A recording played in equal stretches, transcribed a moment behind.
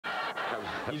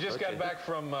You just got back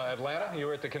from Atlanta? You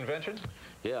were at the convention?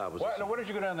 Yeah, I was. What did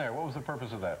you go down there? What was the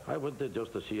purpose of that? I went there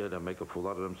just to see how they make a fool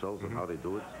out of themselves and how they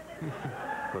do it.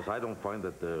 Because I don't find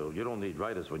that you don't need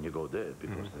writers when you go there,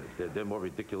 because they're more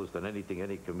ridiculous than anything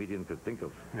any comedian could think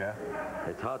of. Yeah.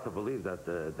 It's hard to believe that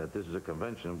that this is a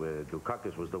convention where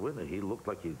Dukakis was the winner. He looked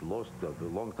like he'd lost a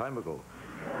long time ago.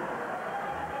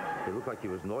 He looked like he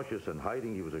was nauseous and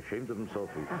hiding. He was ashamed of himself.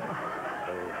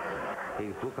 He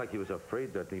looked like he was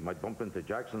afraid that he might bump into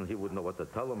Jackson. He wouldn't know what to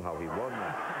tell him, how he won.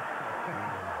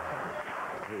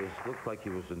 It looked like he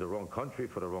was in the wrong country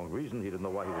for the wrong reason. He didn't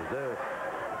know why he was there.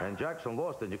 And Jackson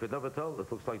lost, and you could never tell.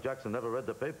 It looks like Jackson never read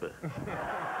the paper.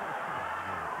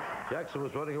 Jackson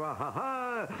was running around,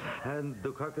 ha-ha, and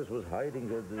Dukakis was hiding.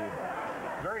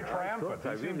 Very triumphant.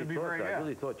 I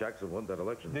really thought Jackson won that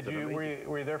election.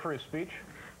 Were you there for his speech?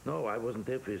 No, I wasn't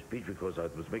there for his speech because I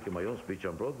was making my own speech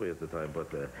on Broadway at the time,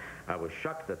 but I was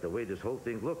shocked at the way this whole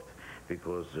thing looked,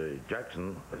 because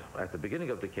Jackson, at the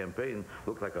beginning of the campaign,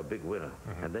 looked like a big winner.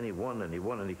 And then he won, and he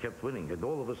won, and he kept winning. And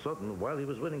all of a sudden, while he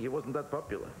was winning, he wasn't that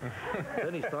popular.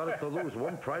 Then he started to lose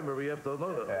one primary after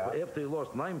another. Yeah. After he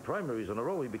lost 9 primaries in a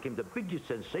row, he became the biggest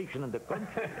sensation in the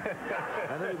country.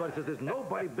 And everybody says, there's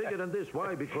nobody bigger than this.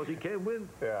 Why? Because he can't win.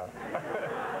 Yeah.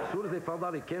 As soon as they found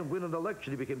out he can't win an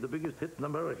election, he became the biggest hit in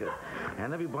America.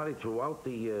 And everybody throughout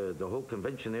the whole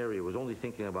convention area was only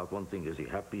thinking about one thing. Is he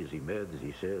happy? Is he mad? Is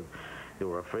he sad? They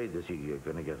were afraid. Is he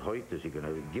going to get hurt? Is he going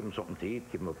to give him something to eat?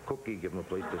 Give him a cookie? Give him a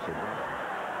place to sit down?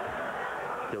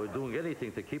 They were doing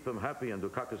anything to keep him happy, and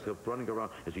Dukakis kept running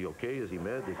around. Is he okay? Is he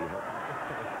mad? Is he happy?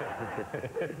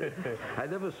 I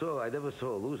never saw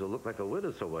a loser look like a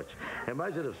winner so much.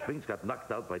 Imagine if Spinks got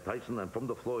knocked out by Tyson, and from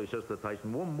the floor he says to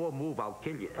Tyson, "One more move, I'll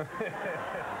kill you."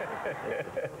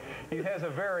 He has a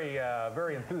very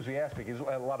enthusiastic. He's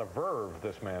a lot of verve,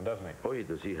 this man, doesn't he? Oh,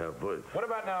 does he have verve? What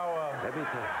about now? Every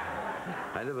time.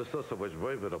 I never saw so much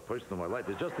verve in a person in my life.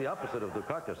 It's just the opposite of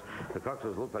Dukakis.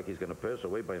 Dukakis looks like he's going to pass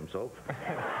away by himself.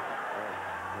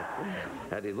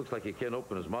 And he looks like he can't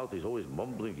open his mouth. He's always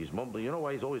mumbling. He's mumbling. You know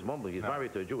why he's always mumbling? He's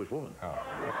married to a Jewish woman. Oh.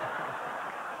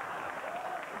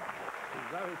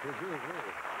 He's married to a Jewish woman.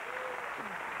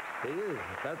 He is.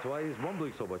 That's why he's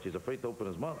mumbling so much. He's afraid to open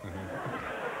his mouth.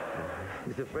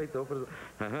 He's afraid to open his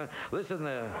mouth. Listen,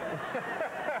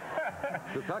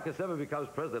 Dukakis ever becomes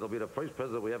president, he'll be the first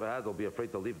president we ever had who'll be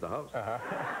afraid to leave the house.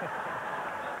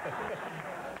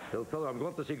 He'll tell her, I'm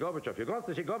going to see Gorbachev. You're going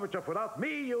to see Gorbachev without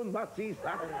me, you Nazis.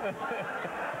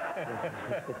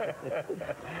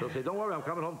 He'll say, don't worry, I'm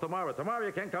coming home tomorrow. Tomorrow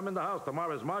you can't come in the house.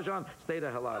 Tomorrow is Mahjong. Stay the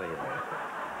hell out of here.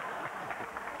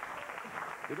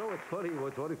 You know what's funny?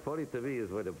 What's funny to me is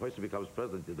when a person becomes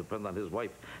president, you depend on his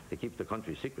wife to keep the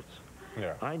country's secrets.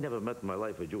 Yeah. I never met in my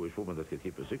life a Jewish woman that could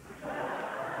keep a secret.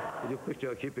 Can you picture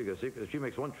her keeping a secret? If she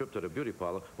makes one trip to the beauty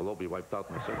parlor, we'll all be wiped out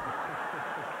in a second.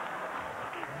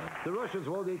 The Russians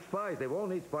won't need spies. They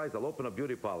won't need spies. They'll open a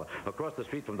beauty parlor across the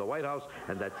street from the White House,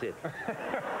 and that's it.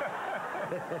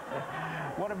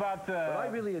 What about... But I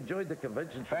really enjoyed the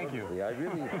convention. Thank you. I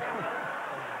really...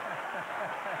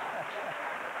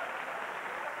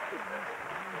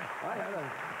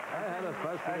 I had a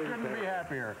fascinating... I couldn't be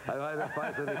happier. I had a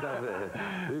fascinating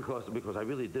time because I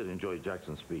really did enjoy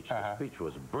Jackson's speech. The speech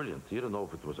was brilliant. You don't know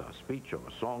if it was a speech or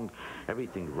a song.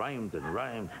 Everything rhymed and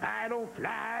rhymed. I don't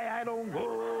fly, I don't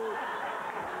go,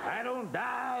 I don't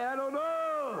die, I don't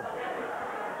know.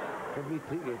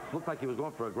 Everything, it looked like he was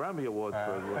going for a Grammy Award.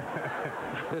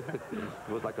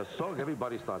 It was like a song.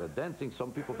 Everybody started dancing.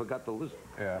 Some people forgot to listen.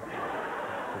 Yeah.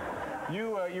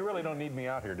 You really don't need me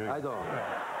out here, do you? I don't. No.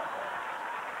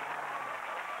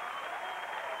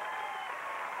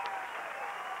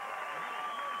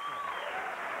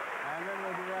 And then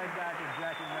we'll be right back with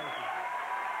Jackie Mason.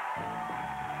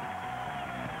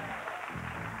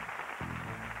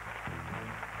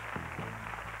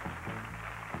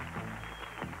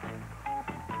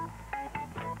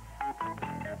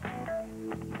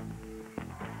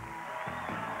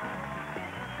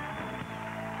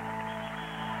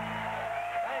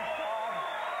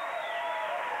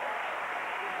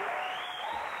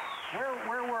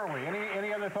 Where were we?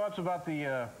 Any other thoughts about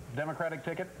the Democratic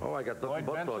ticket? Oh, I got nothing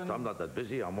but thoughts. I'm not that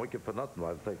busy. I'm working for nothing.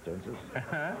 I'll take chances.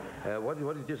 What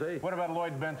did you say? What about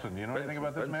Lloyd Benson? You know anything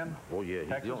about this man? Oh, yeah.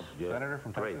 Texas senator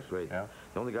from Texas? Great. Yeah.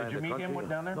 The only guy in the country. Did you meet him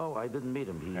down there? No, I didn't meet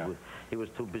him. He was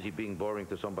too busy being boring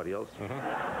to somebody else.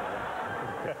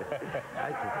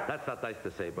 That's not nice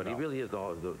to say, but he really is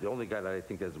the only guy that I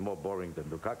think is more boring than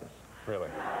Dukakis. Really?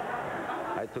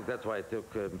 That's why it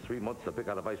took 3 months to pick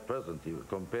out a vice president.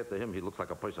 Compared to him, he looks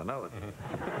like a personality.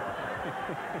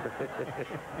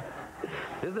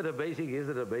 Isn't it amazing?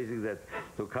 Isn't it amazing that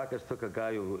Dukakis took a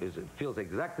guy who feels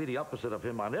exactly the opposite of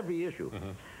him on every issue?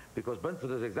 Because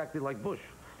Benson is exactly like Bush.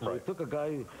 So he took a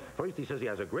guy, first he says he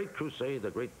has a great crusade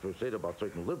about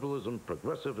certain liberalism,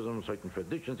 progressivism, certain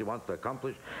traditions he wants to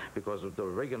accomplish because of the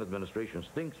Reagan administration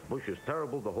stinks, Bush is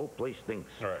terrible, the whole place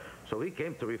stinks. Right. So he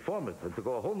came to reform it and to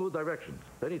go a whole new direction.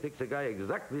 Then he takes a guy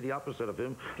exactly the opposite of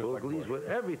him, who agrees with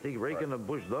everything Reagan and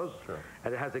Bush does,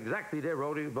 and it has exactly their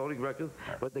voting record,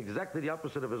 but exactly the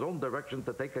opposite of his own direction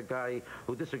to take a guy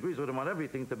who disagrees with him on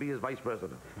everything to be his vice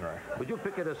president. Right. Would you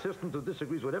pick an assistant who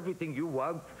disagrees with everything you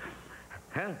want?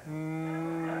 Huh?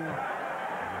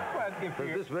 But if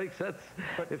Does this make sense?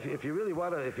 If you really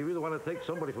want to take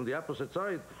somebody from the opposite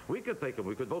side, we could take him.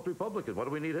 We could vote Republican. Why do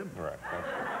we need him? Right.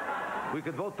 We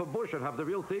could vote for Bush and have the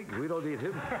real thing. We don't need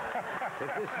him.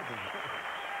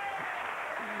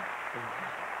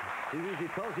 He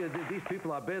tells you that these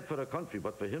people are bad for the country,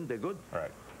 but for him they're good.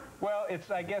 Right. Well, it's,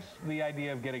 I guess, the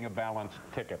idea of getting a balanced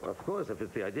ticket. Of course, if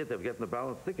it's the idea of getting a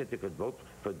balanced ticket, you could vote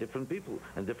for different people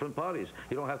and different parties.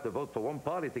 You don't have to vote for one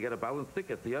party to get a balanced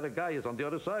ticket. The other guy is on the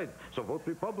other side, so vote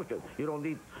Republican. You don't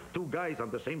need two guys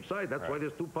on the same side. That's why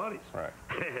there's two parties. Right.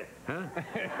 Huh?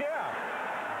 Yeah.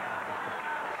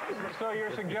 So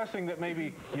you're suggesting that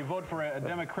maybe you vote for a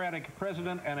Democratic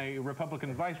president and a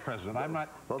Republican vice president. I'm not,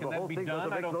 well, can that be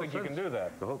done? I don't think you can do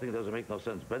that. The whole thing doesn't make no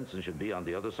sense. Benson should be on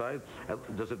the other side.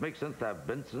 Does it make sense to have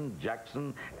Benson,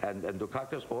 Jackson, and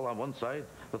Dukakis all on one side?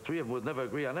 The three of them would never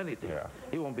agree on anything. Yeah.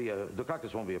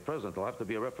 Dukakis won't be a president. He'll have to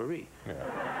be a referee. Yeah.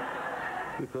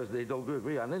 Because they don't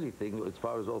agree on anything as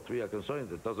far as all three are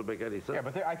concerned. It doesn't make any sense. Yeah,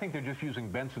 but I think they're just using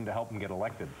Benson to help them get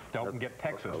elected, to help them get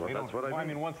Texas. Well, that's what I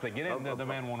mean. Once they get in, the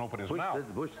man won't open his mouth.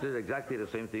 Bush did exactly the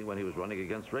same thing when he was running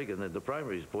against Reagan in the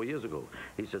primaries 4 years ago.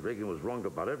 He said Reagan was wrong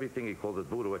about everything. He called it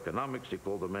voodoo economics. He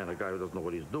called the man a guy who doesn't know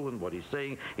what he's doing, what he's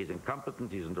saying. He's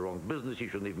incompetent. He's in the wrong business. He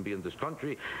shouldn't even be in this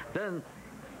country. Then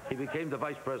he became the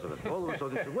vice president. All of a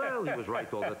sudden he said, well, he was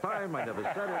right all the time. I never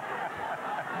said it.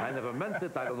 I never meant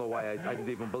it. I don't know why I didn't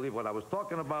even believe what I was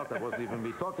talking about. That wasn't even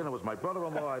me talking. It was my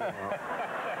brother-in-law. I don't know.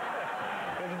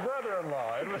 His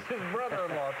brother-in-law. It was his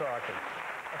brother-in-law talking.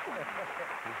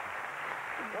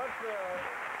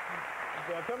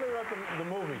 Tell me about the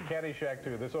movie, Caddyshack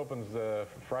 2. This opens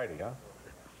Friday, huh?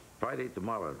 Friday,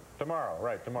 tomorrow. Tomorrow,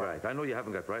 right, tomorrow. Right. I know you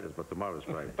haven't got writers, but tomorrow's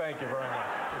Friday. Thank you very much.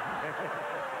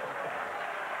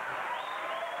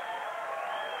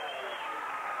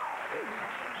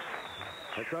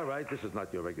 That's all right. This is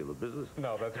not your regular business.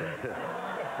 No, that's right.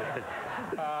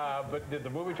 But did the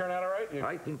movie turn out all right?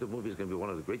 I think the movie is going to be one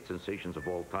of the great sensations of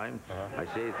all time. I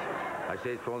say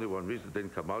it for only one reason. It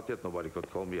didn't come out yet. Nobody could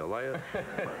call me a liar.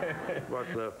 But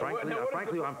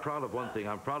frankly, I'm proud of one thing.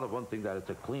 I'm proud of one thing, that it's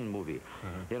a clean movie.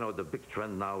 You know, the big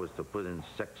trend now is to put in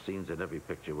sex scenes in every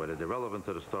picture, whether they're relevant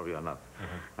to the story or not.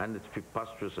 And it's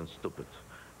preposterous and stupid.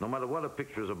 No matter what a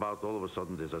picture is about, all of a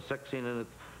sudden there's a sex scene in it.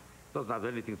 Doesn't have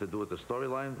anything to do with the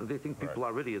storyline. They think people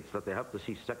are idiots that they have to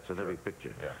see sex in every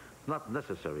picture. Yeah. It's not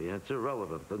necessary, and it's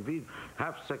irrelevant. And we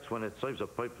have sex when it serves a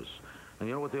purpose. And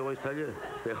you know what they always tell you?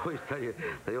 They always tell you,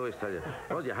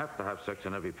 well, you have to have sex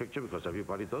in every picture because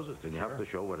everybody does it, and you have to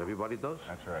show what everybody does.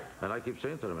 That's right. And I keep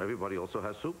saying to them, everybody also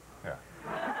has soup. Yeah.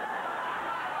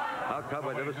 How come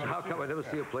I never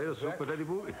see a plate of soup in any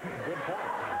movie? Good point.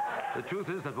 The truth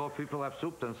is that more people have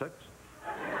soup than sex.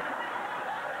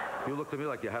 You looked at me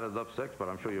like you had enough sex, but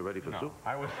I'm sure you're ready for soup.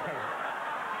 I was. All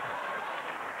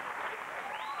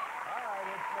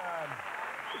right,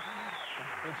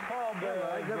 it's called.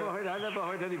 I never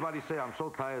heard anybody say, "I'm so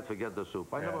tired, forget the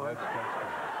soup." I never heard.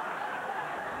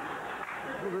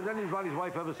 Did anybody's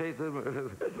wife ever say to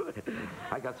them,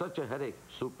 "I got such a headache,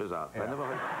 soup is out"? Yeah. I never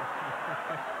heard.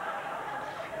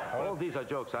 All these are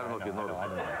jokes. I don't know if you know them.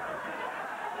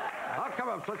 How come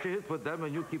I'm such a hit with them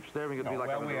and you keep staring at me like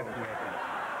I'm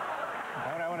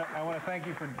I want to thank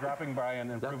you for dropping by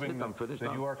and proving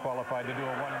that you are qualified to do a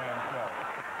one-man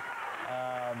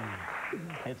show.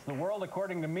 It's The World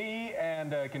According to Me,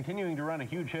 and continuing to run a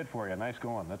huge hit for you. Nice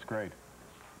going. That's great.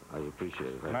 I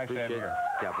appreciate it. Nice to have you here.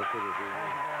 Yeah, but Thank you very much.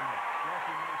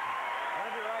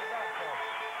 I'll be right back, folks.